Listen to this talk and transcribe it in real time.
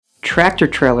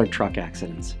Tractor-trailer truck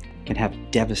accidents can have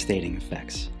devastating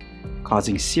effects,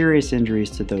 causing serious injuries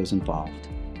to those involved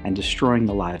and destroying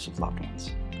the lives of loved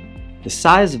ones. The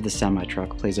size of the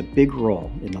semi-truck plays a big role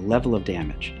in the level of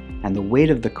damage, and the weight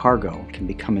of the cargo can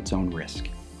become its own risk.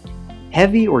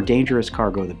 Heavy or dangerous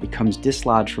cargo that becomes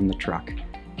dislodged from the truck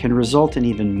can result in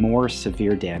even more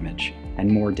severe damage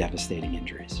and more devastating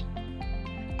injuries.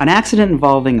 An accident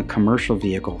involving a commercial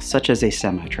vehicle, such as a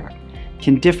semi-truck,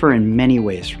 can differ in many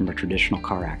ways from a traditional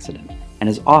car accident and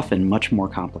is often much more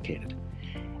complicated.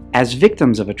 As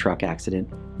victims of a truck accident,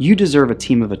 you deserve a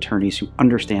team of attorneys who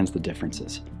understands the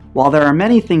differences. While there are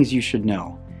many things you should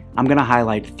know, I'm going to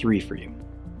highlight 3 for you.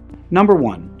 Number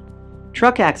 1,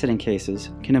 truck accident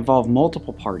cases can involve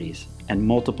multiple parties and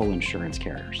multiple insurance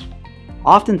carriers.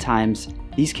 Oftentimes,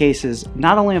 these cases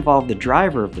not only involve the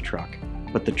driver of the truck,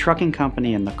 but the trucking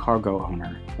company and the cargo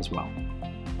owner as well.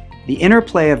 The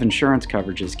interplay of insurance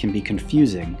coverages can be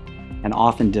confusing and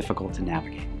often difficult to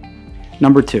navigate.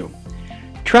 Number 2,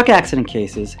 truck accident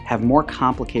cases have more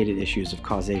complicated issues of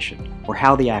causation or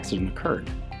how the accident occurred.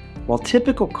 While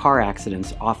typical car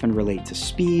accidents often relate to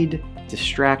speed,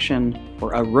 distraction, or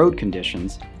road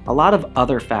conditions, a lot of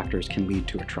other factors can lead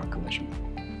to a truck collision.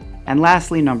 And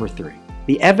lastly, number 3,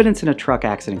 the evidence in a truck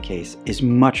accident case is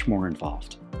much more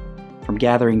involved. From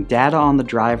gathering data on the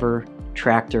driver,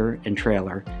 tractor, and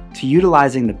trailer to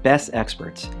utilizing the best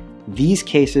experts, these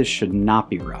cases should not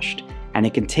be rushed, and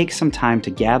it can take some time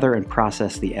to gather and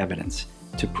process the evidence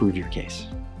to prove your case.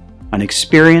 An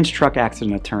experienced truck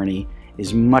accident attorney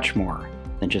is much more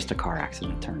than just a car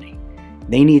accident attorney.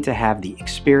 They need to have the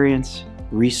experience,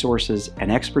 resources,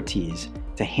 and expertise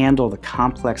to handle the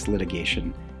complex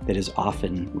litigation that is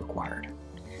often required.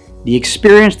 The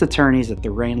experienced attorneys at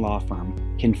the Rain Law Firm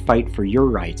can fight for your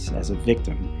rights as a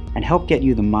victim and help get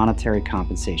you the monetary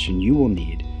compensation you will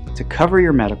need to cover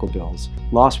your medical bills,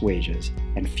 lost wages,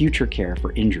 and future care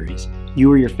for injuries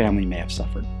you or your family may have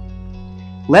suffered.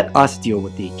 Let us deal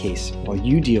with the case while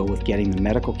you deal with getting the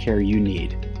medical care you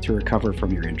need to recover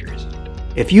from your injuries.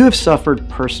 If you have suffered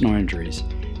personal injuries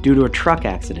due to a truck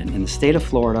accident in the state of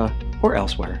Florida or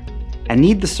elsewhere and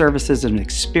need the services of an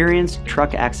experienced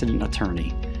truck accident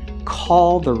attorney,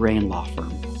 call the Rain Law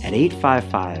Firm at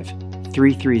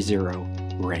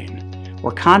 855-330-RAIN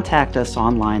or contact us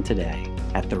online today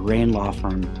at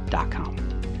therainlawfirm.com.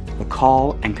 The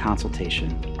call and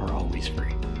consultation are always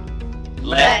free.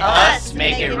 Let us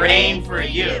make it rain for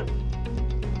you.